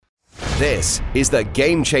This is the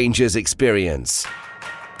Game Changers Experience.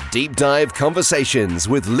 Deep dive conversations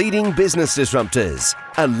with leading business disruptors,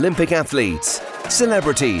 Olympic athletes,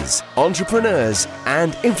 celebrities, entrepreneurs,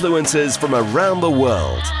 and influencers from around the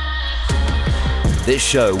world. This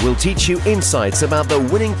show will teach you insights about the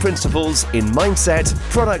winning principles in mindset,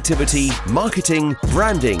 productivity, marketing,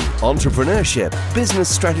 branding, entrepreneurship, business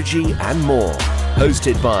strategy, and more.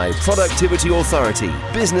 Hosted by Productivity Authority,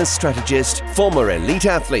 business strategist, former elite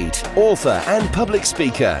athlete, author, and public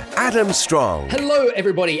speaker, Adam Strong. Hello,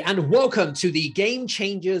 everybody, and welcome to the Game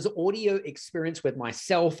Changers audio experience with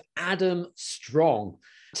myself, Adam Strong.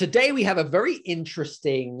 Today, we have a very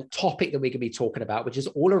interesting topic that we're going to be talking about, which is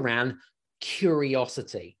all around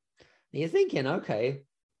curiosity. And you're thinking, okay,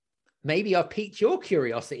 maybe I've piqued your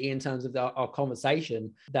curiosity in terms of our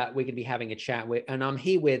conversation that we're going to be having a chat with. And I'm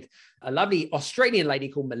here with a lovely Australian lady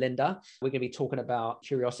called Melinda. We're going to be talking about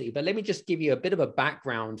curiosity, but let me just give you a bit of a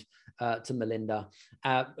background to Melinda.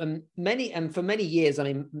 For many years, I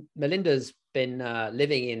mean, Melinda's been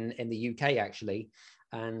living in the UK actually,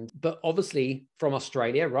 but obviously from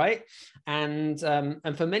Australia, right? And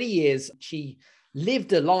for many years, she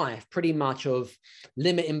lived a life pretty much of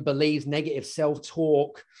limiting beliefs, negative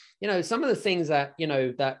self-talk, some of the things that,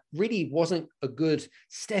 that really wasn't a good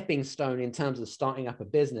stepping stone in terms of starting up a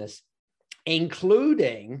business,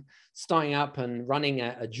 including starting up and running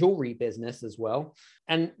a jewelry business as well.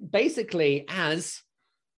 And basically, as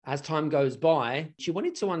time goes by, she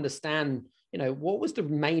wanted to understand, what was the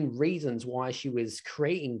main reasons why she was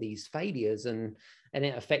creating these failures and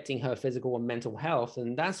it affecting her physical and mental health.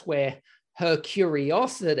 And that's where her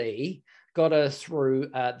curiosity got her through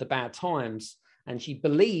the bad times. And she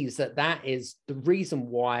believes that is the reason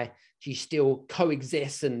why she still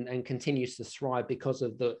coexists and continues to thrive, because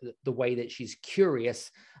of the way that she's curious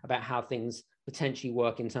about how things potentially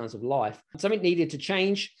work in terms of life. Something needed to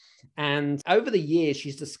change. And over the years,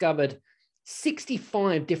 she's discovered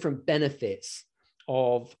 65 different benefits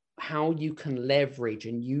of how you can leverage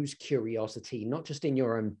and use curiosity, not just in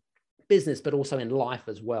your own business, but also in life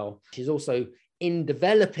as well. She's also in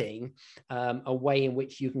developing a way in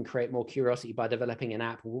which you can create more curiosity by developing an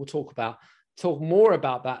app. We'll talk more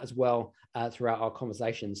about that as well throughout our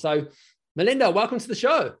conversation. So, Melinda, welcome to the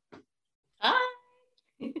show. Hi.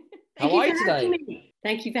 How are you today?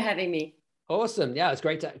 Thank you for having me. Awesome. Yeah, it's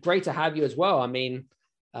great to have you as well. I mean,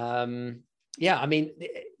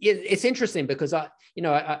 it's interesting because I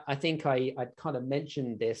think I kind of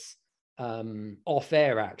mentioned this off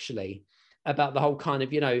air actually, about the whole kind of,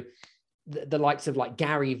 the likes of like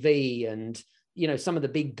Gary Vee and, some of the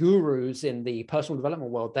big gurus in the personal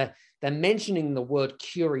development world, they're mentioning the word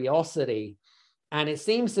curiosity. And it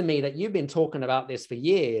seems to me that you've been talking about this for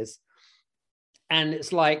years, and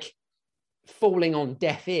it's like falling on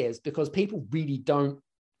deaf ears because people really don't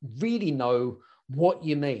really know what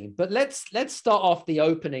you mean. But let's start off the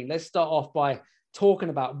opening. Let's start off by talking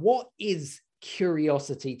about what is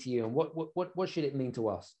curiosity to you, and what should it mean to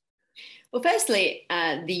us? Well, firstly,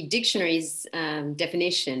 the dictionary's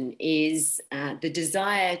definition is the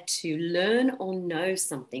desire to learn or know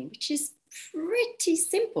something, which is pretty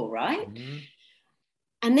simple, right? Mm-hmm.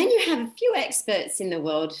 And then you have a few experts in the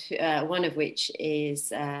world, one of which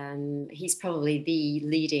is, he's probably the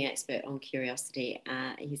leading expert on curiosity.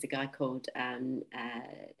 He's a guy called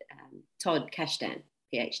Todd Kashdan,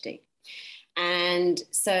 PhD. And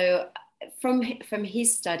so from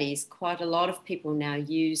his studies, quite a lot of people now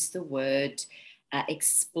use the word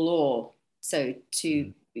explore. So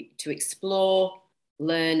to explore,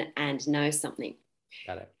 learn, and know something.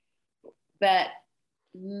 Got it. But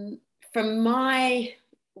from my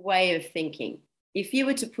way of thinking, if you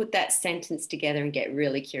were to put that sentence together and get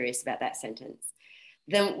really curious about that sentence,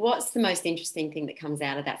 then what's the most interesting thing that comes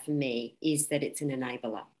out of that for me is that it's an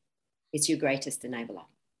enabler. It's your greatest enabler.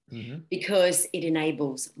 Mm-hmm. Because it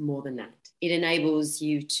enables more than that. It enables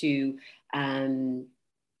you to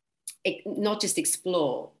not just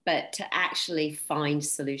explore, but to actually find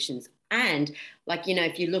solutions. And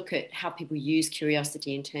if you look at how people use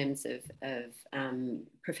curiosity in terms of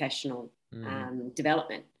professional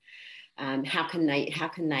development, how can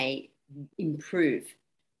they improve?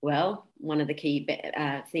 Well, one of the key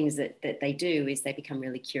things that they do is they become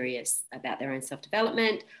really curious about their own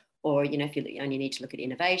self-development. Or, if you only need to look at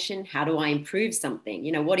innovation, how do I improve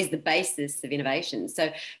something? What is the basis of innovation?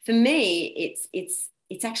 So for me, it's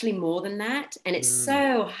actually more than that. And it's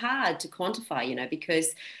so hard to quantify,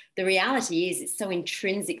 because the reality is it's so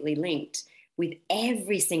intrinsically linked with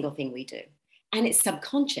every single thing we do. And it's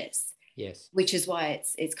subconscious. Yes. Which is why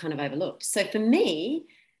it's kind of overlooked. So for me,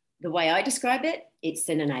 the way I describe it, it's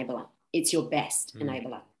an enabler. It's your best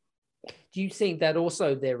enabler. do you think that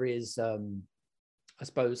also there is, I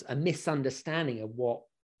suppose, a misunderstanding of what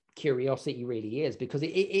curiosity really is? Because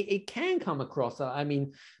it can come across, I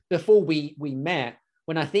mean, before we met,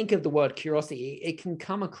 when I think of the word curiosity, it can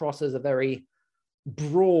come across as a very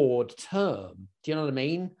broad term. Do you know what I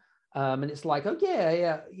mean? And it's like, oh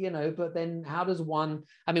yeah, you know, but then how does one,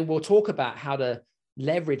 I mean, we'll talk about how to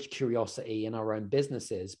leverage curiosity in our own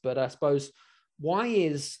businesses, but I suppose, why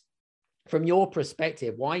is, from your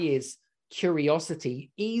perspective, why is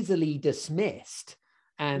curiosity easily dismissed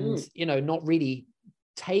and, you know, not really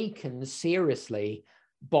taken seriously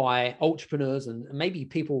by entrepreneurs and maybe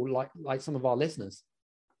people like some of our listeners?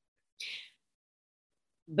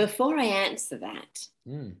 Before I answer that,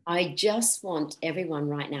 I just want everyone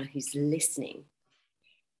right now who's listening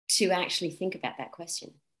to actually think about that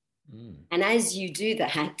question. And as you do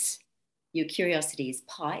that, your curiosity is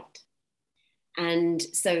piked. And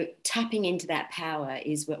so tapping into that power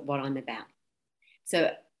is what I'm about.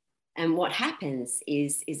 So, and what happens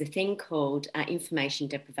is a thing called information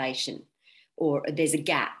deprivation, or there's a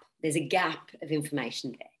gap of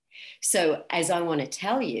information there. So as I want to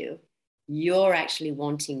tell you, you're actually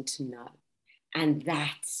wanting to know. And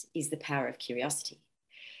that is the power of curiosity.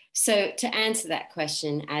 So to answer that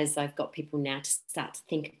question, as I've got people now to start to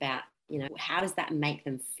think about, you know, how does that make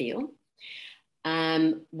them feel?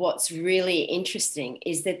 What's really interesting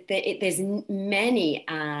is that there's many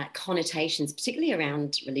connotations, particularly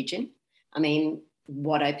around religion. I mean,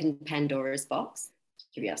 what opened Pandora's box?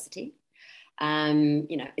 Curiosity.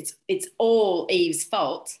 You know, it's all Eve's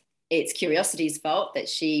fault. It's curiosity's fault that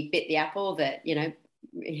she bit the apple that, you know,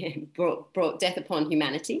 brought death upon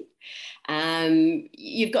humanity.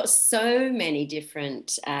 You've got so many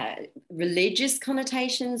different religious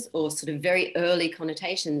connotations or sort of very early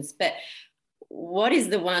connotations, but what is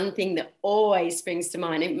the one thing that always springs to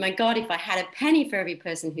mind? And my God, if I had a penny for every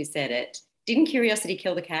person who said it, didn't curiosity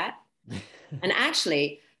kill the cat? And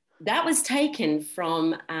actually, that was taken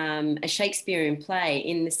from a Shakespearean play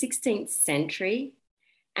in the 16th century,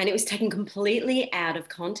 and it was taken completely out of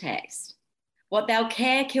context. What thou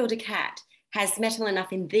care killed a cat, has metal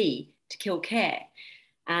enough in thee to kill care.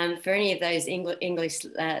 For any of those English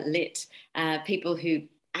lit people who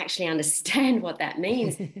actually understand what that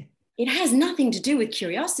means, it has nothing to do with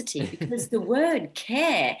curiosity, because the word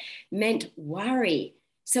care meant worry.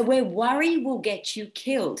 So where worry will get you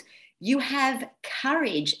killed, you have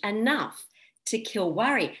courage enough to kill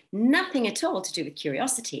worry. Nothing at all to do with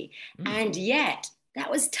curiosity. And yet that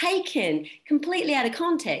was taken completely out of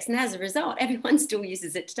context. And as a result, everyone still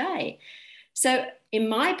uses it today. So in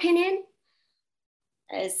my opinion,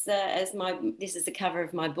 this is the cover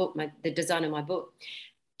of my book, the design of my book,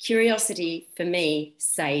 curiosity for me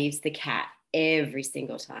saves the cat every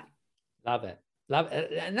single time. Love it.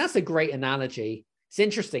 And that's a great analogy. It's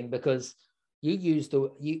interesting because you used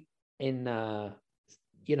you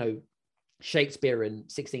know, Shakespeare in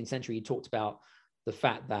 16th century, you talked about the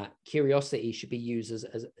fact that curiosity should be used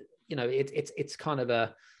as you know, it's kind of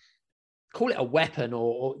a, call it a weapon,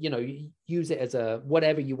 or you know, use it as a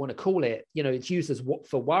whatever you want to call it. You know, it's used as what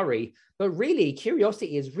for worry, but really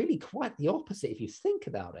curiosity is really quite the opposite if you think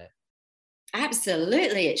about it.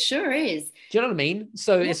 Absolutely, it sure is. Do you know what I mean?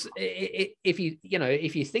 So yeah. If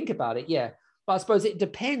you think about it, yeah. But I suppose it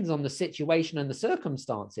depends on the situation and the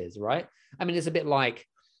circumstances, right? I mean, it's a bit like,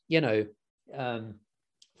 you know,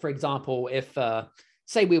 for example, if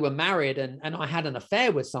say we were married and I had an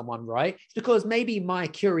affair with someone, right? It's because maybe my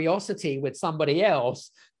curiosity with somebody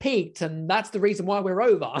else peaked, and that's the reason why we're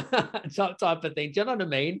over, type of thing. Do you know what I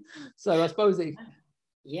mean? So I suppose it.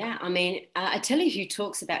 Yeah, I mean, I tell you who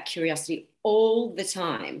talks about curiosity all the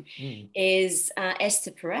time is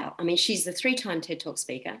Esther Perel. I mean, she's the 3-time TED Talk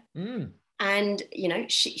speaker. And, you know,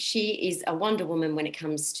 she is a Wonder Woman when it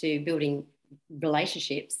comes to building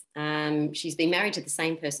relationships. She's been married to the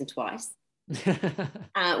same person twice.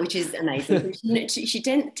 Which is amazing. She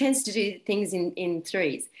tends to do things in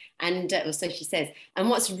threes, and so she says. And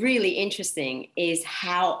what's really interesting is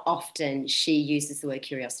how often she uses the word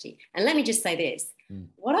curiosity. And let me just say this: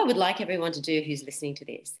 what I would like everyone to do who's listening to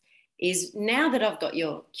this is, now that I've got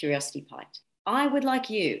your curiosity piked, I would like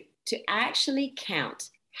you to actually count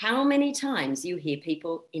how many times you hear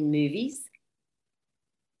people in movies,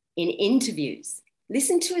 in interviews,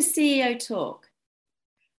 listen to a CEO talk,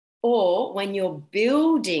 or when you're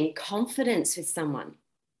building confidence with someone.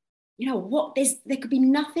 You know what? There could be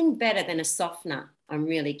nothing better than a softener. I'm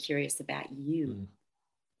really curious about you.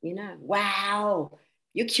 You know, wow,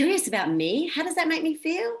 you're curious about me? How does that make me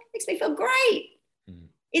feel? Makes me feel great.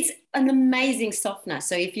 It's an amazing softener.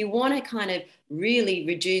 So if you want to kind of really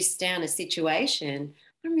reduce down a situation,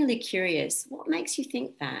 I'm really curious, what makes you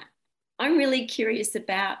think that? I'm really curious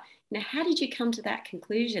about, how did you come to that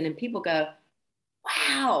conclusion? And people go,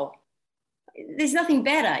 wow, there's nothing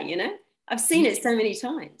better, I've seen it so many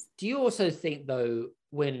times. Do you also think, though,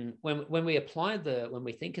 when we apply when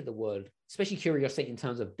we think of the word, especially curiosity in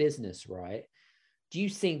terms of business, right? Do you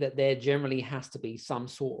think that there generally has to be some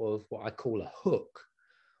sort of what I call a hook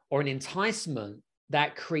or an enticement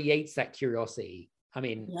that creates that curiosity? I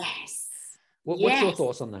mean, yes. What's your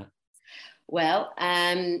thoughts on that? Well,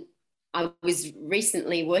 I was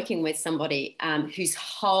recently working with somebody whose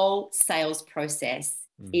whole sales process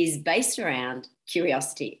is based around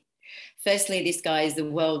curiosity. Firstly, this guy is the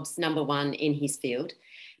world's #1 in his field.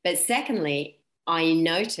 But secondly, I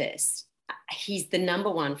noticed he's the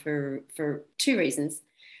 #1 for 2 reasons.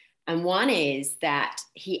 And one is that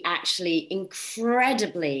he actually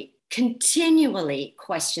incredibly, continually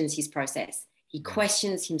questions his process. He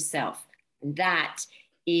questions himself. And that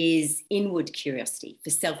is inward curiosity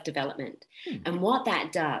for self-development. And what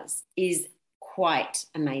that does is quite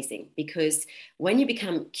amazing, because when you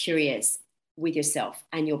become curious with yourself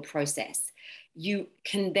and your process, you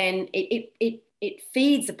can then, it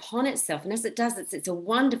feeds upon itself. And as it does, it's a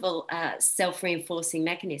wonderful self-reinforcing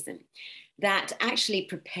mechanism that actually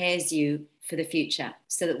prepares you for the future,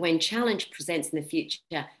 so that when challenge presents in the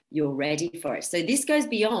future, you're ready for it. So this goes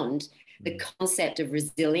beyond the concept of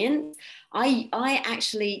resilience. I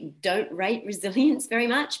actually don't rate resilience very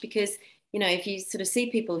much, because, if you sort of see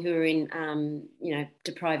people who are in,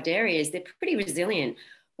 deprived areas, they're pretty resilient.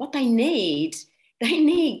 What they need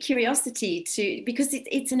curiosity because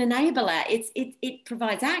it's an enabler. It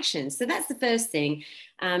provides action. So that's the first thing.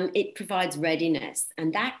 It provides readiness.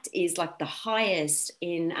 And that is like the highest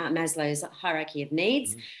in Maslow's hierarchy of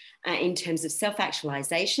needs. In terms of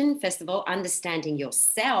self-actualization, first of all, understanding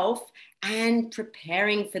yourself and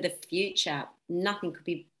preparing for the future. Nothing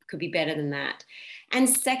could be better than that. And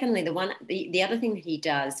secondly, the other thing that he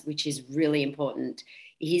does, which is really important,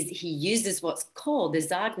 is he uses what's called the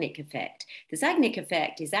Zagnik effect. The Zagnik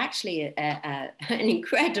effect is actually an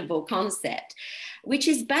incredible concept, which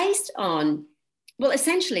is based on, well,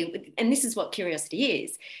 essentially, and this is what curiosity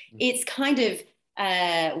is. It's kind of,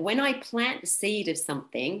 when I plant the seed of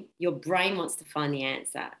something, your brain wants to find the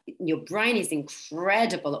answer. Your brain is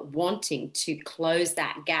incredible at wanting to close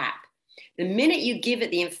that gap. The minute you give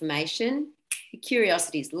it the information, your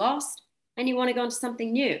curiosity is lost and you want to go on to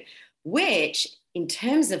something new, which in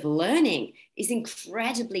terms of learning is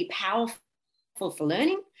incredibly powerful for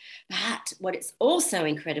learning. But what it's also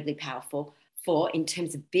incredibly powerful for in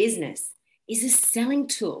terms of business is a selling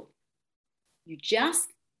tool. You just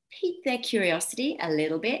pique their curiosity a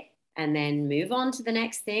little bit and then move on to the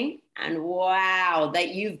next thing. And wow, that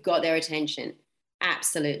you've got their attention.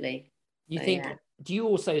 Absolutely. Do you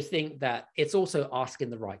also think that it's also asking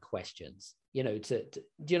the right questions, do you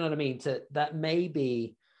know what I mean? That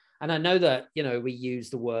maybe, and I know that, we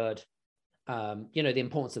use the word, the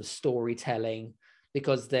importance of storytelling,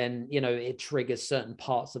 because then, it triggers certain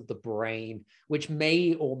parts of the brain, which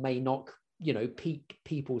may or may not, pique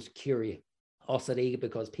people's curiosity,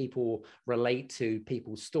 because people relate to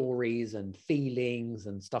people's stories and feelings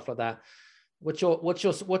and stuff like that. What's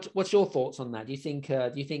your thoughts on that? Do you think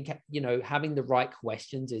having the right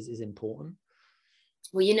questions is important?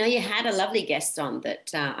 Well, you had a lovely guest on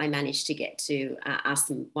that I managed to get to ask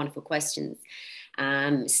some wonderful questions.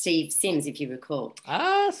 Steve Sims, if you recall.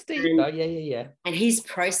 Steve. Yeah. And his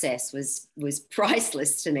process was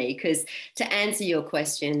priceless to me, because to answer your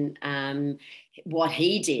question, what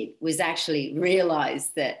he did was actually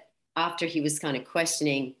realize that after he was kind of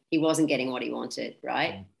questioning, he wasn't getting what he wanted,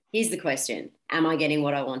 right? Here's the question. Am I getting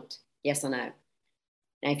what I want? Yes or no?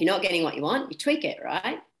 Now, if you're not getting what you want, you tweak it,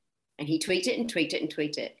 right? And he tweaked it and tweaked it and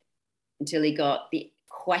tweaked it until he got the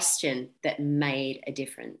question that made a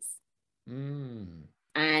difference.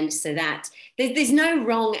 And so that there's no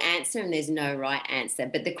wrong answer and there's no right answer,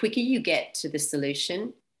 but the quicker you get to the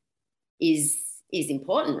solution is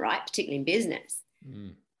important, right? Particularly in business.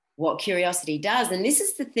 What curiosity does, and this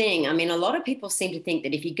is the thing, I mean, a lot of people seem to think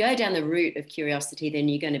that if you go down the route of curiosity, then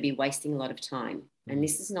you're going to be wasting a lot of time. And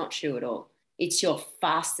this is not true at all. It's your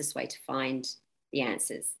fastest way to find the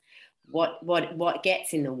answers. What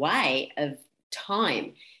gets in the way of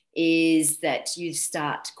time is that you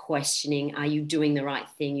start questioning, are you doing the right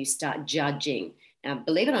thing? You start judging. Now,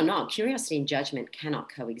 believe it or not, curiosity and judgment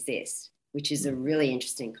cannot coexist, which is a really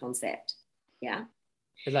interesting concept. Yeah.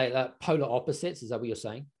 Is like polar opposites? Is that what you're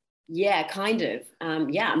saying? Yeah, kind of. I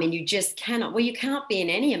mean, you just cannot, you can't be in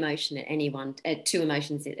any emotion at two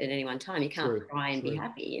emotions at any one time. You can't cry and be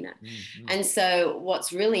happy, And so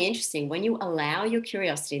what's really interesting, when you allow your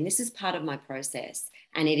curiosity, and this is part of my process,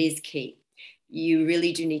 and it is key, you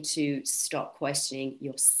really do need to stop questioning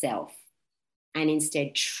yourself and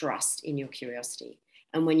instead trust in your curiosity.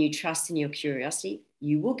 And when you trust in your curiosity,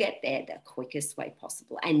 you will get there the quickest way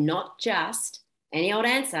possible, and not just any old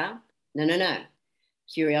answer. No, no, no.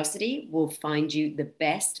 Curiosity will find you the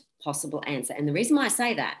best possible answer. And the reason why I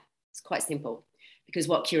say that is quite simple, because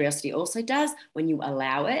what curiosity also does, when you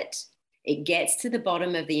allow it, it gets to the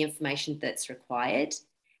bottom of the information that's required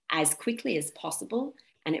as quickly as possible,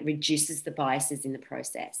 and it reduces the biases in the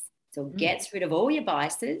process. So it gets rid of all your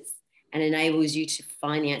biases and enables you to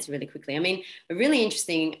find the answer really quickly. I mean, a really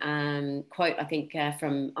interesting quote, I think,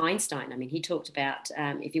 from Einstein. I mean, he talked about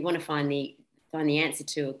if you want to find the answer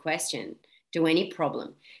to a question, to any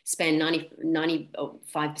problem, spend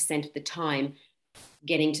 95% of the time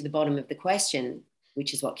getting to the bottom of the question,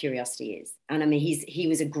 which is what curiosity is. And I mean, he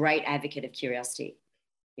was a great advocate of curiosity,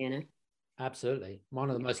 you know? Absolutely. One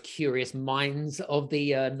of the most curious minds of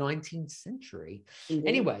the 19th century. Indeed.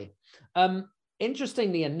 Anyway,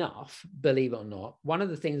 interestingly enough, believe it or not, one of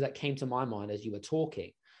the things that came to my mind as you were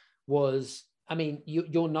talking was, I mean,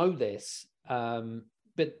 you'll know this,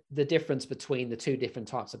 but the difference between the two different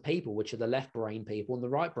types of people, which are the left brain people and the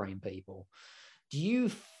right brain people. Do you,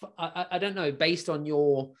 I don't know, based on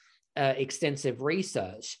your extensive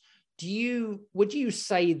research, would you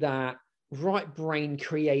say that right brain,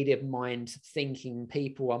 creative mind thinking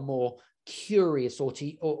people are more curious or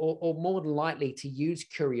more likely to use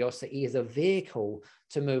curiosity as a vehicle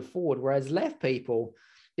to move forward, whereas left people,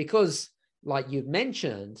 because like you've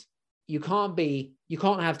mentioned, you can't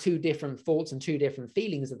have two different thoughts and two different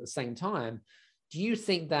feelings at the same time. Do you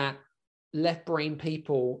think that left brain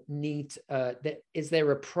people need, is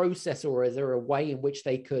there a process or is there a way in which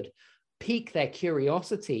they could pique their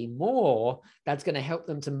curiosity more that's going to help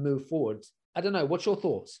them to move forward? I don't know. What's your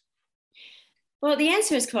thoughts? Well, the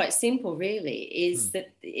answer is quite simple, really, is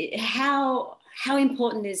that how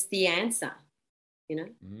important is the answer, you know?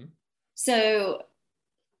 So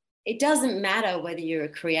it doesn't matter whether you're a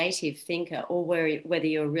creative thinker or whether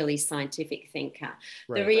you're a really scientific thinker.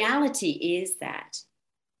 Right. The reality is that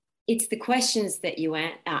it's the questions that you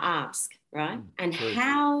ask, right? And true.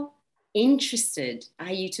 How interested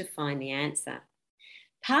are you to find the answer?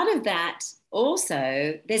 Part of that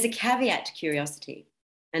also, there's a caveat to curiosity,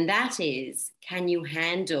 and that is, can you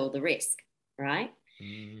handle the risk, right?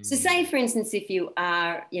 So say, for instance, if you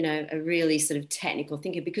are, you know, a really sort of technical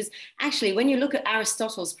thinker, because actually when you look at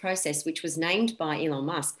Aristotle's process, which was named by Elon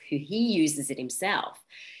Musk, who he uses it himself,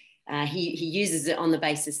 he uses it on the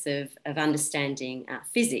basis of understanding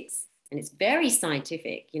physics. And it's very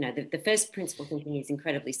scientific. You know, the first principle thinking is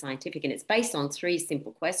incredibly scientific, and it's based on three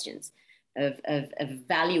simple questions of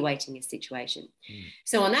evaluating a situation.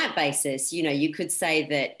 So on that basis, you know, you could say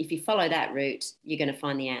that if you follow that route, you're going to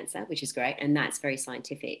find the answer, which is great. And that's very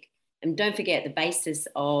scientific. And don't forget, the basis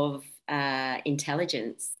of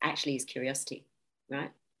intelligence actually is curiosity,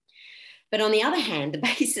 right? But on the other hand,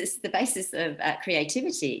 the basis of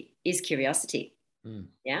creativity is curiosity.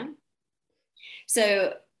 Yeah.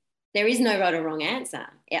 So there is no right or wrong answer.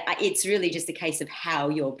 It's really just a case of how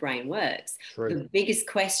your brain works. True. The biggest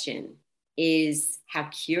question is, how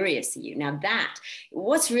curious are you? Now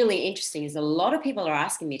what's really interesting is a lot of people are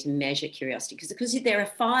asking me to measure curiosity because there are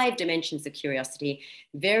 5 dimensions of curiosity,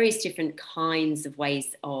 various different kinds of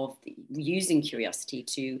ways of using curiosity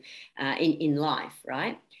to in life,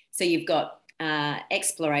 right? So you've got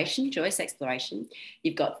exploration, joyous exploration.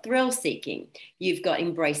 You've got thrill seeking. You've got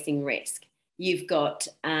embracing risk. You've got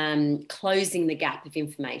closing the gap of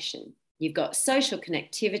information. You've got social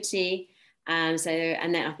connectivity. And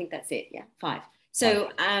then I think that's it. Yeah, 5. So,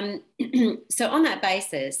 so on that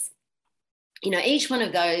basis, you know, each one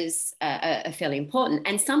of those are fairly important,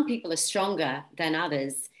 and some people are stronger than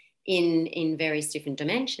others in various different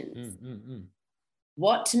dimensions.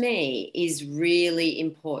 What to me is really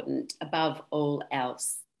important above all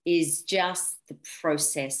else is just the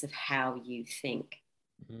process of how you think,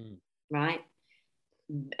 right?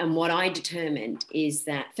 And what I determined is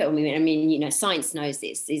that, I mean, you know, science knows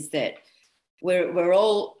this, is that we're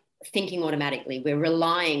all thinking automatically. We're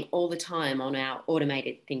relying all the time on our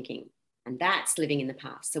automated thinking, and that's living in the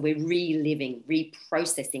past. So we're reliving,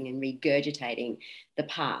 reprocessing and regurgitating the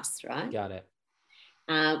past, right? Got it.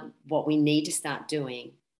 What we need to start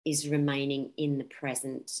doing is remaining in the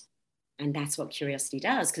present. And that's what curiosity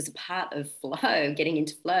does, because a part of flow, getting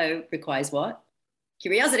into flow, requires what?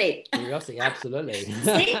 Curiosity. Curiosity, absolutely.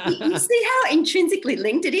 You see how intrinsically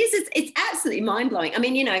linked it is? It's absolutely mind-blowing. I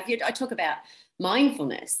mean, you know, I talk about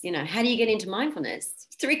mindfulness, you know, how do you get into mindfulness?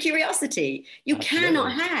 Through curiosity. You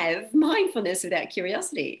cannot have mindfulness without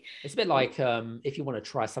curiosity. It's a bit like if you want to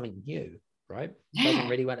try something new, right? Yeah. Doesn't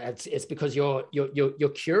really want. It's because you're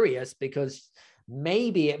curious, because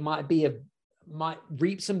maybe it might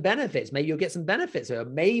reap some benefits. Maybe you'll get some benefits, or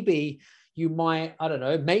maybe you might, I don't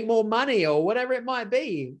know, make more money, or whatever it might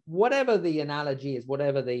be, whatever the analogy is,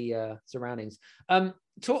 whatever the surroundings.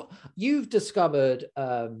 You've discovered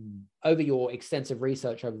over your extensive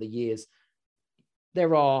research over the years,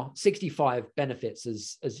 there are 65 benefits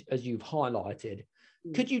as you've highlighted.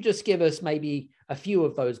 Could you just give us maybe a few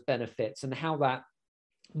of those benefits and how that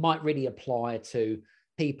might really apply to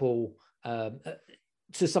people,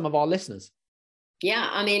 to some of our listeners? Yeah,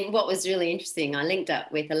 I mean, what was really interesting, I linked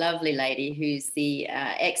up with a lovely lady who's the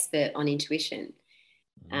expert on intuition,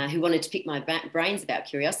 who wanted to pick my brains about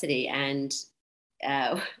curiosity, and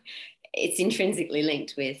it's intrinsically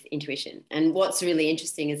linked with intuition. And what's really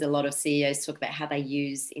interesting is a lot of CEOs talk about how they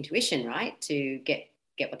use intuition, right, to get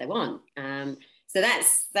what they want. So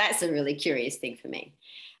that's a really curious thing for me.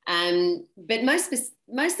 But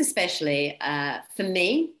most especially for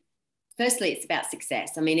me, firstly, it's about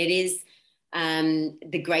success. I mean, it is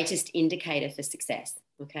the greatest indicator for success.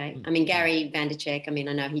 Okay. I mean, Gary Vaynerchuk, I mean,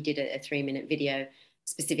 I know he did a 3-minute video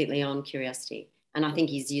specifically on curiosity, and I think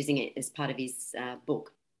he's using it as part of his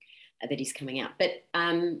book that he's coming out. But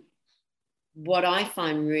what I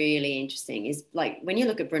find really interesting is, like, when you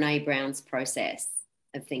look at Brene Brown's process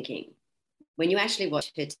of thinking, when you actually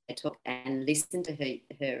watch her TED talk and listen to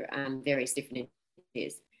her various different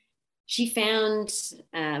interviews, she found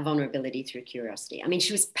vulnerability through curiosity. I mean,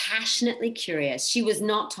 she was passionately curious. She was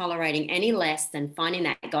not tolerating any less than finding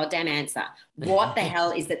that goddamn answer. What the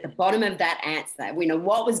hell is at the bottom of that answer? We know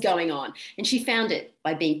what was going on. And she found it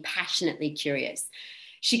by being passionately curious.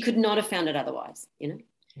 She could not have found it otherwise, you know?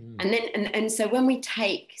 And then, and so when we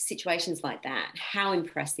take situations like that, how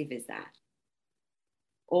impressive is that?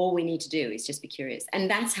 All we need to do is just be curious. And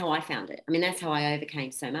that's how I found it. I mean, that's how I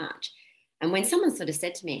overcame so much. And when someone sort of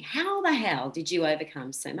said to me, how the hell did you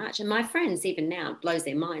overcome so much? And my friends, even now, it blows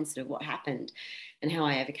their minds sort of what happened and how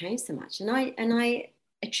I overcame so much. And I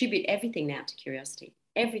attribute everything now to curiosity,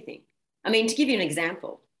 everything. I mean, to give you an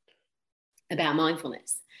example about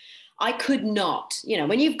mindfulness, I could not, you know,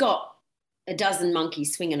 when you've got a dozen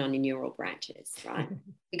monkeys swinging on your neural branches, right?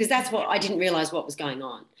 Because that's what I didn't realize what was going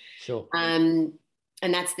on. Sure.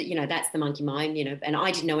 And that's the, you know, that's the monkey mind, you know, and I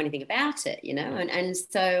didn't know anything about it, you know. And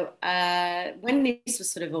so when this was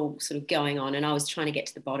sort of going on, and I was trying to get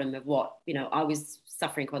to the bottom of what, you know, I was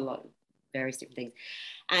suffering quite a lot of various different things.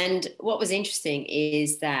 And what was interesting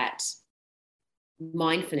is that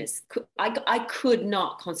mindfulness, I could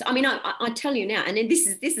not I mean, I tell you now, and this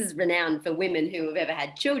is renowned for women who have ever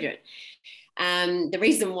had children. The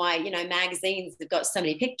reason why, you know, magazines have got so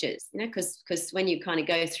many pictures, you know, because when you kind of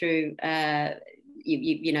go through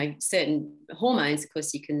you know, certain hormones, of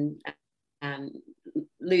course, you can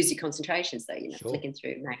lose your concentration. So, you know, sure. Flicking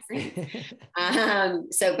through magazines.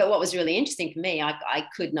 But what was really interesting for me, I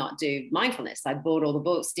could not do mindfulness. I bought all the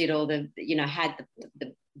books, did all the, you know, had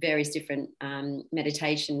the various different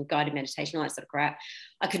meditation, guided meditation, all that sort of crap.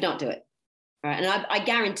 I could not do it. Right. And I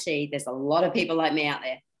guarantee there's a lot of people like me out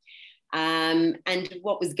there. And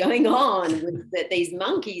what was going on was that these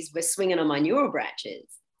monkeys were swinging on my neural branches.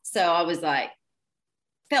 So I was like,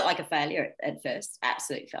 felt like a failure at first,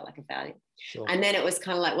 absolutely felt like a failure. Sure. And then it was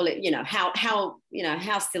kind of like, well, you know,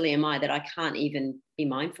 how silly am I that I can't even be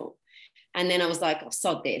mindful? And then I was like, oh,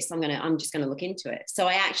 sod this, I'm just gonna look into it. So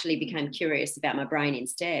I actually became curious about my brain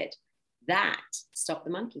instead. That stopped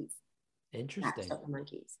the monkeys. Interesting. That stopped the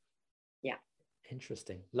monkeys. Yeah.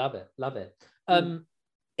 Interesting. Love it.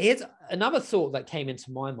 Here's another thought that came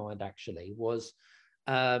into my mind, actually, was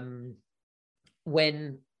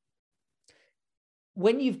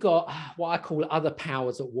when you've got what I call other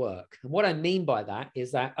powers at work. And what I mean by that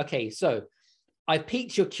is that, okay, so I've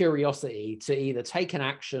piqued your curiosity to either take an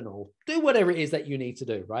action or do whatever it is that you need to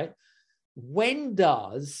do, right? When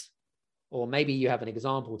does, or maybe you have an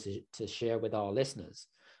example to share with our listeners,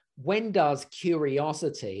 when does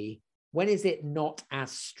curiosity, when is it not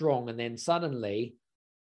as strong? And then suddenly,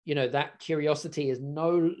 you know, that curiosity is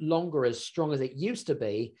no longer as strong as it used to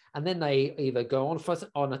be. And then they either go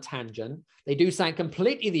on a tangent, they do something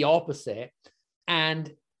completely the opposite,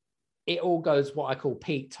 and it all goes what I call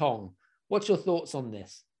Pete Tong. What's your thoughts on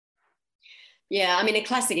this? Yeah, I mean, a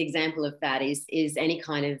classic example of that is any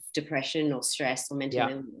kind of depression or stress or mental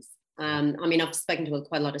illness. I mean, I've spoken to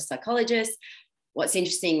quite a lot of psychologists. What's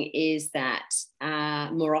interesting is that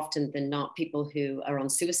more often than not, people who are on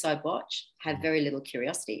suicide watch have very little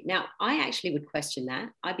curiosity. Now, I actually would question that.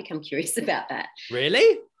 I become curious about that.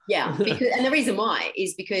 Really? Yeah. And the reason why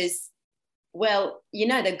is because, well, you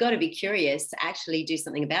know, they've got to be curious to actually do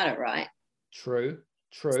something about it, right? True.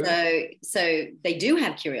 True. So they do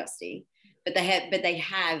have curiosity, but they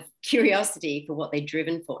have curiosity for what they're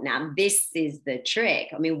driven for. Now, this is the trick.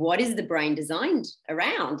 I mean, what is the brain designed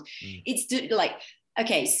around? It's like,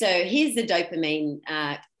 okay, so here's the dopamine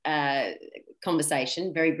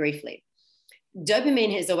conversation very briefly.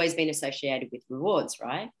 Dopamine has always been associated with rewards,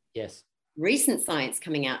 right? Yes. Recent science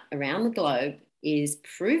coming out around the globe is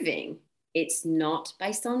proving it's not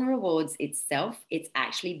based on rewards itself. It's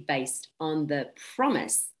actually based on the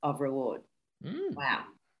promise of reward. Wow.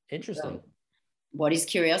 Interesting. So what is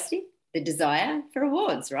curiosity? The desire for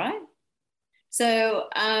rewards, right? So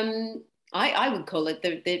I would call it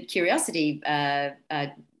the curiosity,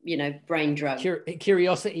 brain drug.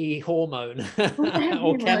 Curiosity hormone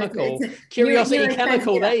or chemical. Curiosity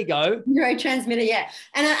chemical. There you go. Neurotransmitter, yeah.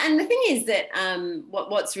 And the thing is that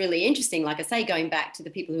what's really interesting, like I say, going back to the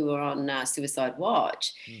people who are on suicide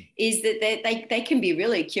watch, is that they can be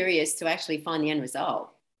really curious to actually find the end result,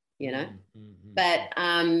 you know. But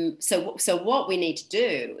so what we need to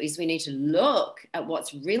do is we need to look at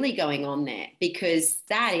what's really going on there, because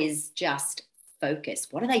that is just focus.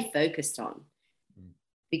 What are they focused on?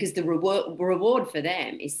 Because the reward for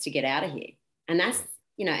them is to get out of here. And that's,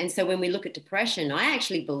 and so when we look at depression, I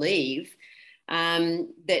actually believe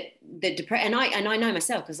that the depression, and I know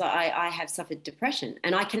myself, because I have suffered depression,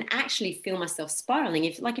 and I can actually feel myself spiraling.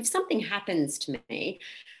 If something happens to me,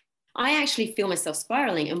 I actually feel myself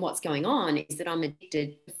spiraling, and what's going on is that I'm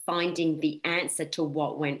addicted to finding the answer to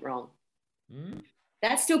what went wrong.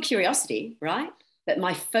 That's still curiosity, right? But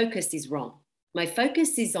my focus is wrong. My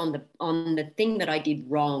focus is on the thing that I did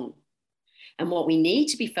wrong. And what we need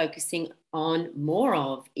to be focusing on more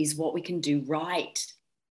of is what we can do right.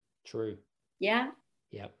 True. Yeah?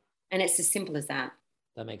 Yep. And it's as simple as that.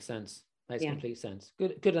 That makes sense. Makes complete sense.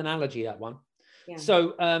 Good analogy, that one. Yeah.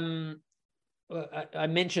 So I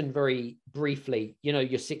mentioned very briefly,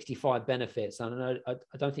 your 65 benefits. And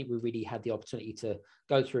I don't think we really had the opportunity to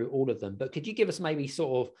go through all of them, but could you give us maybe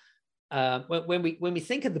sort of, when we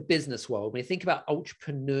think of the business world, when we think about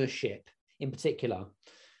entrepreneurship in particular,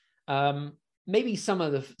 maybe some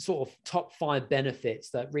of the sort of top 5 benefits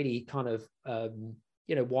that really kind of,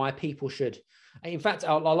 why people should. In fact,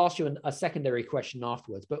 I'll ask you a secondary question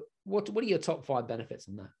afterwards, but what are your top 5 benefits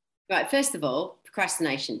on that? Right. First of all,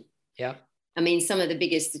 procrastination. Yeah. I mean, some of the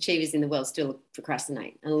biggest achievers in the world still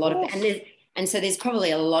procrastinate, and and so there's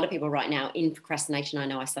probably a lot of people right now in procrastination. I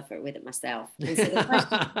know I suffer with it myself. And so the question,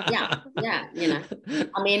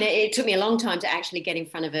 I mean, it took me a long time to actually get in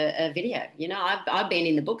front of a video. I've been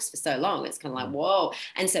in the books for so long. It's kind of like, whoa.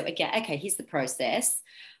 And so, okay, here's the process.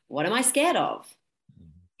 What am I scared of?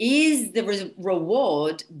 Is the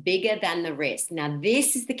reward bigger than the risk? Now,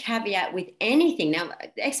 this is the caveat with anything. Now,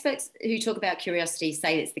 experts who talk about curiosity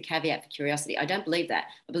say it's the caveat for curiosity. I don't believe that.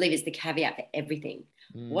 I believe it's the caveat for everything.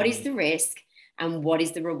 What is the risk and what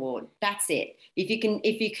is the reward? That's it. If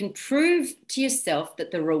you can prove to yourself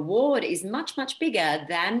that the reward is much, much bigger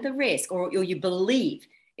than the risk, or you believe,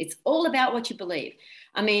 it's all about what you believe.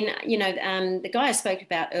 I mean, the guy I spoke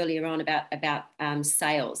about earlier on about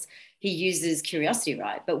sales, he uses curiosity,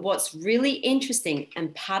 right? But what's really interesting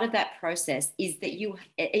and part of that process is that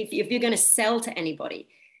if you're going to sell to anybody,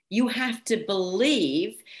 you have to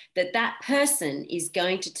believe that that person is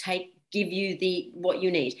going to give you what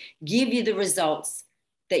you need, give you the results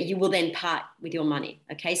that you will then part with your money.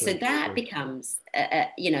 Okay, so that becomes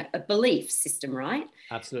a belief system, right?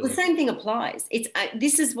 Absolutely. The same thing applies.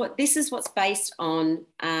 This is what's based on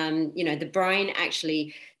the brain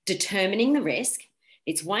actually determining the risk.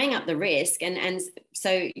 It's weighing up the risk, and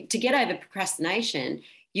so to get over procrastination,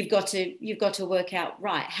 you've got to work out,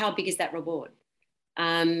 right, how big is that reward?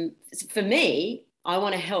 For me, I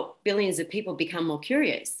want to help billions of people become more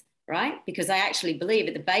curious, right? Because I actually believe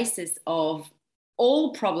at the basis of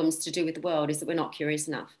all problems to do with the world is that we're not curious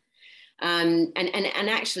enough. And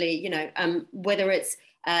actually, whether it's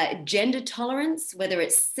gender tolerance, whether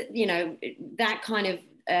it's that kind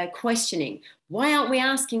of questioning, why aren't we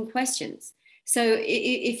asking questions? So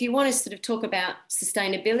if you want to sort of talk about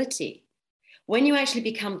sustainability, when you actually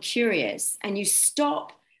become curious and you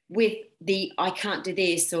stop with I can't do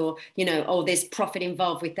this, or, there's profit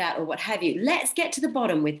involved with that, or what have you, let's get to the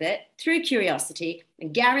bottom with it through curiosity,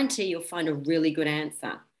 and guarantee you'll find a really good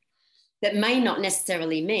answer that may not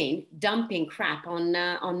necessarily mean dumping crap on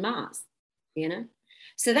Mars,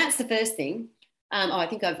 So that's the first thing. I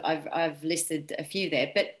think I've listed a few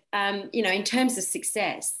there, but, in terms of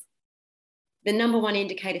success, the number one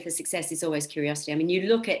indicator for success is always curiosity. I mean, you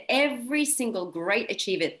look at every single great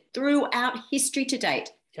achiever throughout history to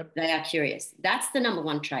date, They are curious. That's the number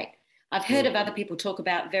one trait. I've heard of other people talk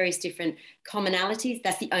about various different commonalities.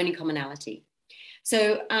 That's the only commonality.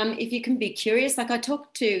 So if you can be curious, like I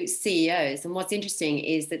talk to CEOs, and what's interesting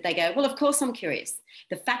is that they go, well, of course I'm curious.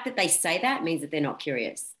 The fact that they say that means that they're not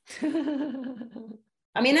curious.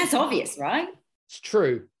 I mean, that's obvious, right? It's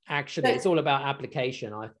true. Actually, it's all about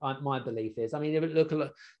application. My belief is, I mean,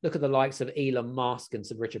 look at the likes of Elon Musk and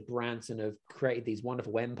Sir Richard Branson have created these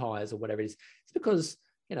wonderful empires or whatever it is. It's because,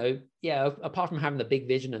 apart from having the big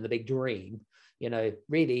vision and the big dream,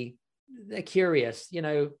 really they're curious,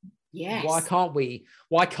 Yes. Why can't we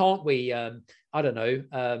I don't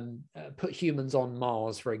know, put humans on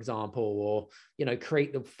Mars, for example, or,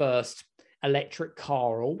 create the first electric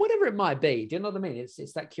car or whatever it might be. Do you know what I mean?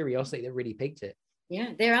 It's that curiosity that really piqued it.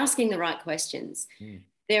 Yeah, they're asking the right questions.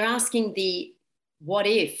 They're asking the what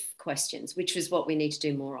if questions, which is what we need to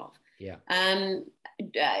do more of. Yeah.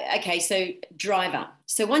 Okay, so driver.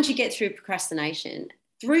 So once you get through procrastination,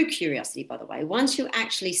 through curiosity, by the way, once you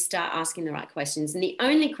actually start asking the right questions, and the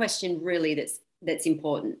only question really that's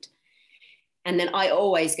important, and then I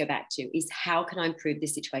always go back to, is how can I improve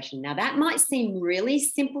this situation? Now, that might seem really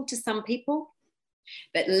simple to some people,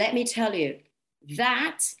 but let me tell you,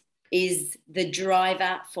 that is the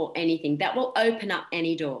driver for anything. That will open up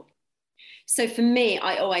any door. So for me,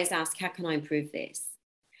 I always ask, how can I improve this?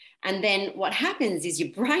 And then what happens is your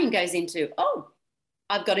brain goes into, oh,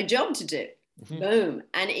 I've got a job to do. Mm-hmm. Boom.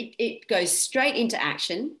 And it goes straight into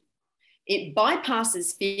action. It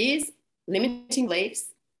bypasses fears, limiting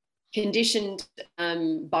beliefs, conditioned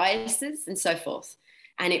biases, and so forth.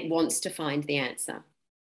 And it wants to find the answer.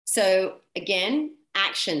 So again,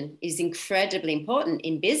 action is incredibly important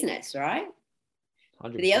in business, right?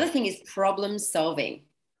 100%. The other thing is problem solving.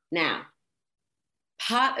 Now,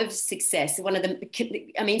 part of success,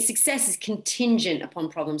 success is contingent upon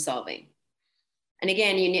problem solving. And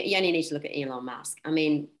again, you only need to look at Elon Musk. I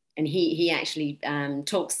mean, and he actually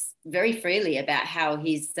talks very freely about how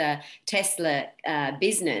his Tesla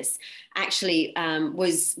business actually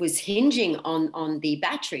was hinging on the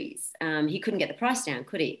batteries. He couldn't get the price down,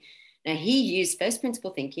 could he? Now, he used first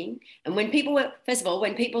principle thinking. And when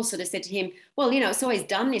people sort of said to him, well, it's always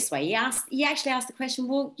done this way, he actually asked the question,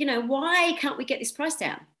 well, why can't we get this price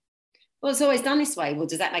down? Well, it's always done this way. Well,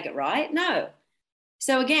 does that make it right? No.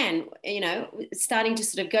 So again, starting to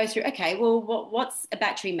sort of go through, okay, well, what's a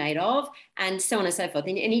battery made of? And so on and so forth.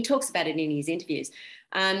 And he talks about it in his interviews.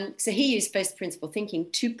 So he used first principle thinking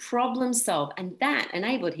to problem solve. And that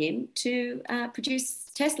enabled him to produce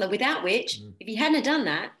Tesla, without which, if he hadn't have done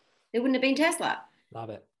that, there wouldn't have been Tesla. Love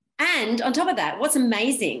it. And on top of that, what's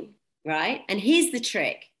amazing, right? And here's the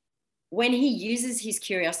trick. When he uses his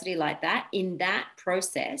curiosity like that in that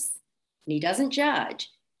process, and he doesn't judge,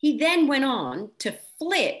 he then went on to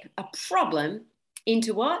flip a problem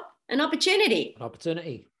into what? An opportunity. An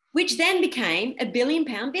opportunity. Which then became a £1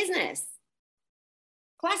 billion business.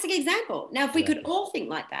 Classic example. Now, if we could all think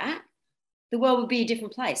like that, the world would be a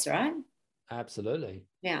different place, right? Absolutely.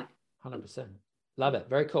 Yeah. 100%. Love it.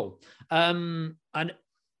 Very cool. And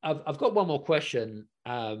I've got one more question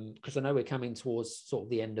because I know we're coming towards sort of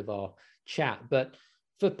the end of our chat, but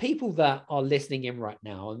for people that are listening in right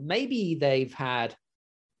now, and maybe they've had a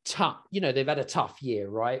tough year,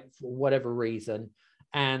 right? For whatever reason.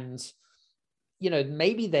 And,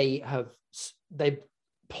 maybe they've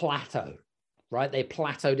plateaued, right? They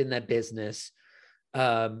plateaued in their business.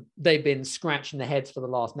 They've been scratching their heads for the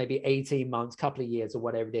last maybe 18 months, couple of years or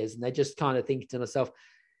whatever it is. And they're just kind of thinking to themselves,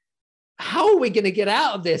 how are we going to get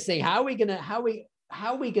out of this thing? How are we going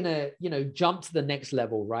to, jump to the next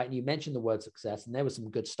level, right? And you mentioned the word success, and there was some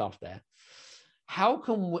good stuff there. How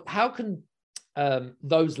can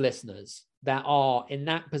those listeners that are in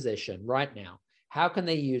that position right now, how can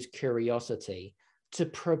they use curiosity to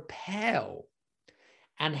propel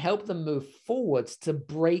and help them move forwards to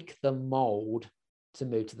break the mold to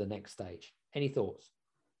move to the next stage? Any thoughts?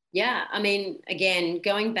 Yeah, I mean, again,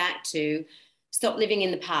 going back to stop living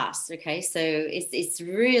in the past. Okay, so it's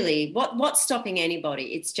really what's stopping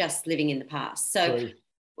anybody? It's just living in the past. So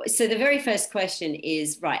the very first question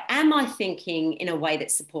is, right, am I thinking in a way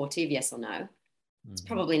that's supportive? Yes or no? It's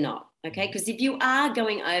probably not. Okay, because if you are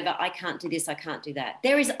going over, I can't do this, I can't do that,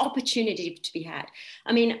 there is opportunity to be had.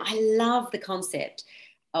 I mean, I love the concept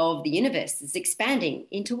of the universe is expanding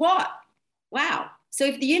into what? Wow. So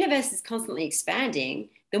if the universe is constantly expanding,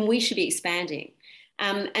 then we should be expanding.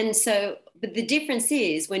 But the difference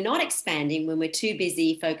is we're not expanding when we're too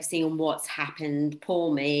busy focusing on what's happened,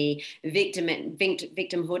 poor me,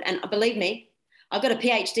 victimhood. And believe me, I've got a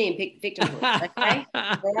PhD in victimhood. Okay,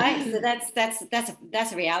 all right. So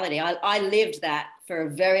that's a reality. I lived that for a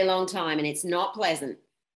very long time, and it's not pleasant.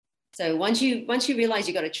 So once you realize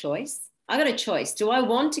you got a choice, I got a choice. Do I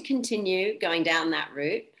want to continue going down that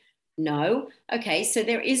route? No. Okay, so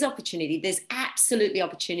there is opportunity. There's absolutely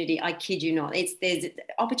opportunity. I kid you not. There's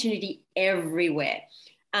opportunity everywhere.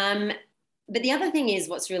 But the other thing is,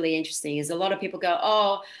 what's really interesting is a lot of people go,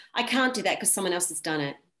 oh, I can't do that because someone else has done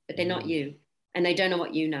it, but they're not you, and they don't know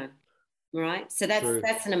what you know. Right. So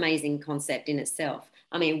that's an amazing concept in itself.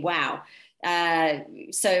 I mean, wow.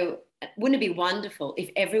 So wouldn't it be wonderful if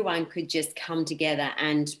everyone could just come together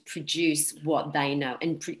and produce what they know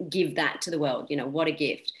and give that to the world? You know, what a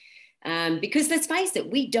gift. Because let's face it,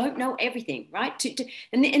 we don't know everything, right?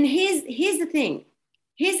 And here's the thing.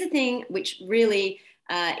 Here's the thing which really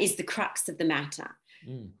is the crux of the matter.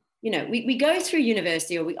 You know, we go through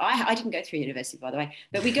university, or I didn't go through university, by the way,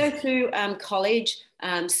 but we go through college,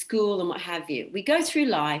 school, and what have you. We go through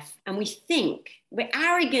life and we think we're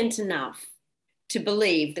arrogant enough to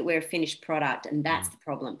believe that we're a finished product, and that's the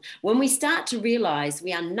problem. When we start to realize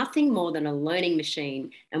we are nothing more than a learning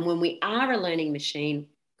machine, and when we are a learning machine,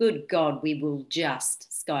 good God, we will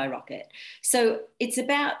just skyrocket. So it's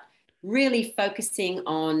about really focusing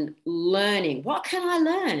on learning. What can I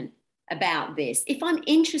learn about this? If I'm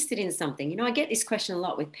interested in something, you know, I get this question a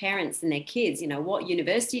lot with parents and their kids, you know, what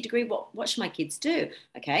university degree, what should my kids do?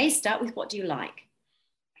 Okay, start with what do you like?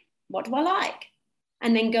 What do I like?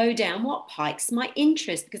 And then go down what piques my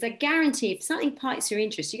interest, because I guarantee if something piques your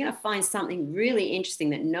interest, you're going to find something really interesting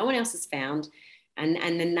that no one else has found. And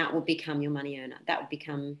then that will become your money earner. That will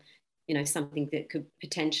become, you know, something that could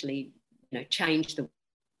potentially, you know, change the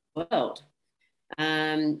world.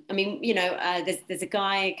 I mean, you know, there's a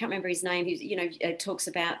guy, I can't remember his name, who, you know, talks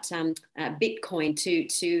about Bitcoin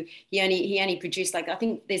he only produced, like, I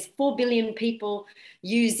think there's 4 billion people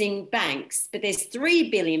using banks, but there's 3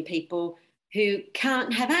 billion people who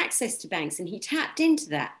can't have access to banks, and he tapped into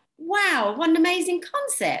that. Wow, what an amazing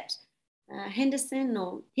concept. Henderson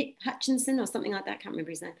or Hutchinson or something like that, I can't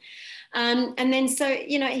remember his name. And then, so,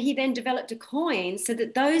 you know, he then developed a coin so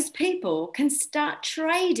that those people can start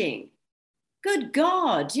trading. Good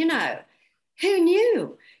God, you know, who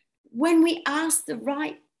knew? When we ask the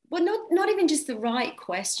right, well, not even just the right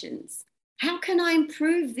questions. How can I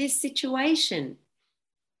improve this situation?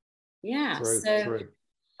 Yeah. True.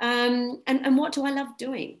 And what do I love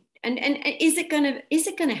doing? And is it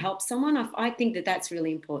gonna help someone? I think that's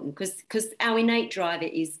really important, because our innate driver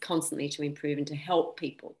is constantly to improve and to help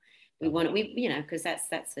people. We you know, because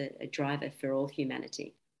that's a driver for all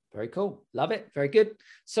humanity. Very cool. Love it. Very good.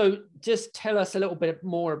 So just tell us a little bit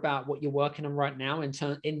more about what you're working on right now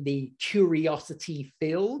in the curiosity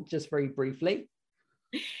field, just very briefly.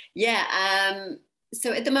 Yeah.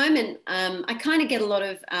 So at the moment, I kind of get a lot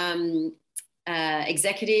of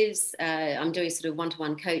executives. I'm doing sort of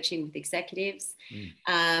one-to-one coaching with executives.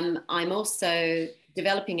 I'm also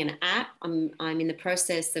developing an app. I'm in the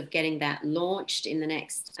process of getting that launched in the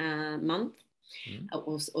next month.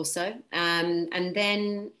 Also, and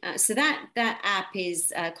then so that app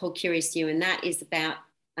is called Curious You, and that is about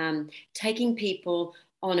taking people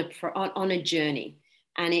on a journey,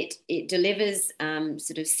 and it delivers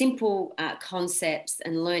sort of simple concepts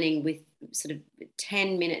and learning with sort of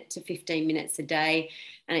 10 minutes to 15 minutes a day,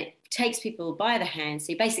 and it takes people by the hand.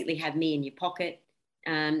 So you basically have me in your pocket,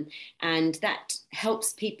 and that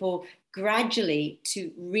helps people gradually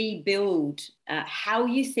to rebuild how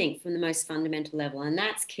you think from the most fundamental level. And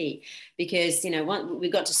that's key, because, you know,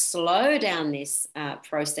 we've got to slow down this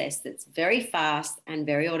process that's very fast and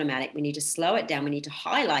very automatic. We need to slow it down. We need to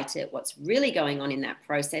highlight it, what's really going on in that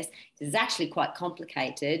process. It's actually quite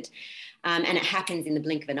complicated, and it happens in the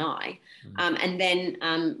blink of an eye. And then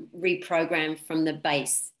reprogram from the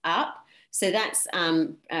base up. So that's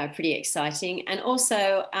pretty exciting. And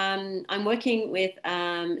also, I'm working with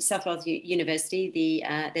South Wales University.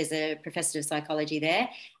 There's a professor of psychology there,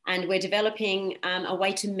 and we're developing a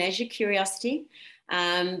way to measure curiosity.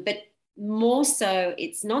 But more so,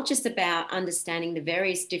 it's not just about understanding the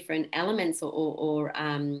various different elements or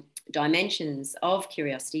dimensions of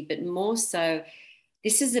curiosity, but more so,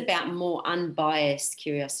 this is about more unbiased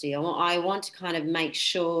curiosity. I want to kind of make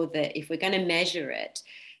sure that if we're going to measure it,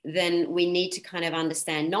 then we need to kind of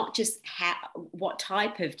understand not just what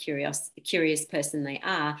type of curious person they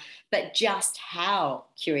are, but just how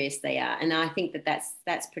curious they are. And I think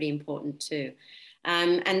that's pretty important too.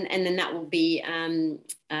 And then that will be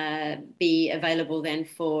available then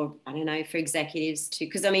for, I don't know, for executives too.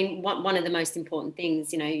 Because I mean, one of the most important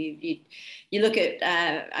things, you know, you look at,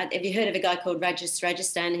 have you heard of a guy called Rajesh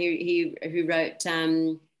Rajasthan who wrote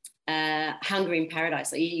Hunger in Paradise?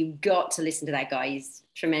 So you've got to listen to that guy. He's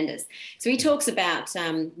tremendous. So he talks about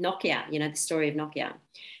Nokia, you know, the story of Nokia.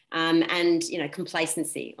 and, you know,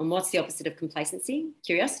 complacency. And what's the opposite of complacency?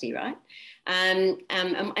 Curiosity, right? And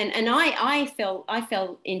I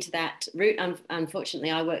fell into that route. Unfortunately,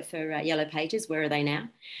 I worked for Yellow Pages. Where are they now?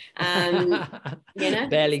 You know,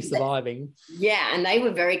 barely surviving. Yeah, and they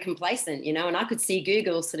were very complacent, you know, and I could see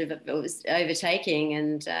Google sort of, it was overtaking,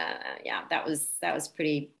 and yeah, that was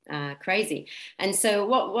pretty crazy. And so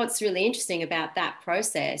what's really interesting about that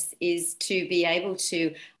process is to be able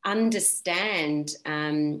to understand,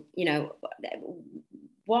 you know,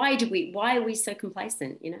 why are we so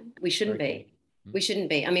complacent? You know, we shouldn't be. We shouldn't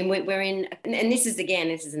be. I mean, we're in, and this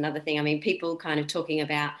is another thing. I mean, people kind of talking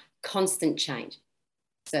about constant change.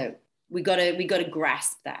 So we got to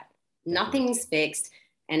grasp that nothing's fixed,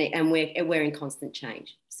 and we're in constant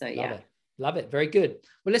change. So yeah. Love it. Very good.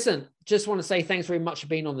 Well, listen, just want to say thanks very much for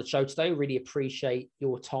being on the show today. Really appreciate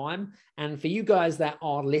your time. And for you guys that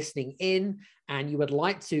are listening in and you would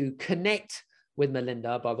like to connect with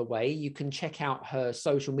Melinda, by the way, you can check out her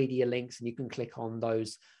social media links, and you can click on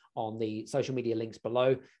those on the social media links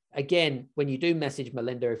below. Again, when you do message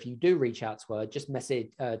Melinda, if you do reach out to her, just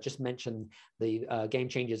mention the Game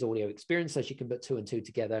Changers audio experience, so she can put 2 and 2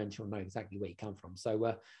 together and she'll know exactly where you come from.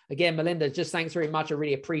 So again, Melinda, just thanks very much. I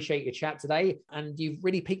really appreciate your chat today, and you've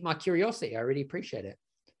really piqued my curiosity. I really appreciate it.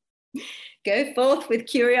 Go forth with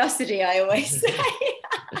curiosity, I always say.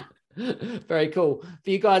 Very cool. For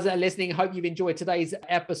you guys that are listening, hope you've enjoyed today's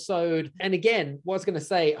episode. And again, what I was going to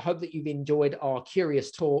say, hope that you've enjoyed our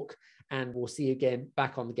curious talk, and we'll see you again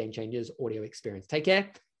back on the Game Changers audio experience. Take care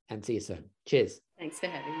and see you soon. Cheers. Thanks for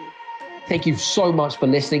having me. Thank you so much for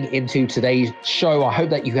listening into today's show. I hope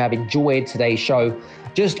that you have enjoyed today's show.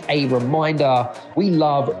 Just a reminder, we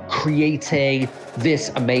love creating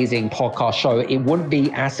this amazing podcast show. It wouldn't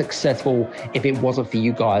be as successful if it wasn't for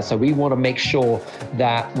you guys. So we want to make sure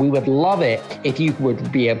that we would love it if you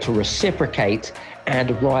would be able to reciprocate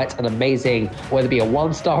and write an amazing, whether it be a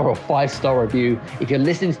 1-star or 5-star review. If you're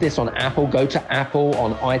listening to this on Apple, go to Apple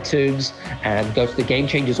on iTunes and go to the Game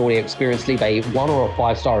Changers audio experience, leave a 1 or a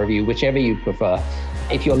 5-star review, whichever you prefer.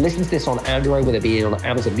 If you're listening to this on Android, whether it be on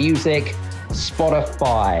Amazon Music,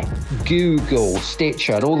 Spotify, Google,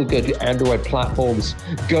 Stitcher, and all the good Android platforms,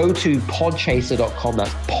 go to podchaser.com.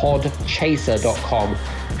 That's podchaser.com,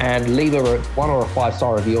 and leave a 1 or a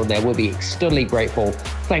 5-star review on there. We'll be extremely grateful.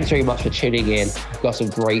 Thanks very much for tuning in. We've got some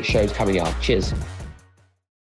great shows coming up. Cheers.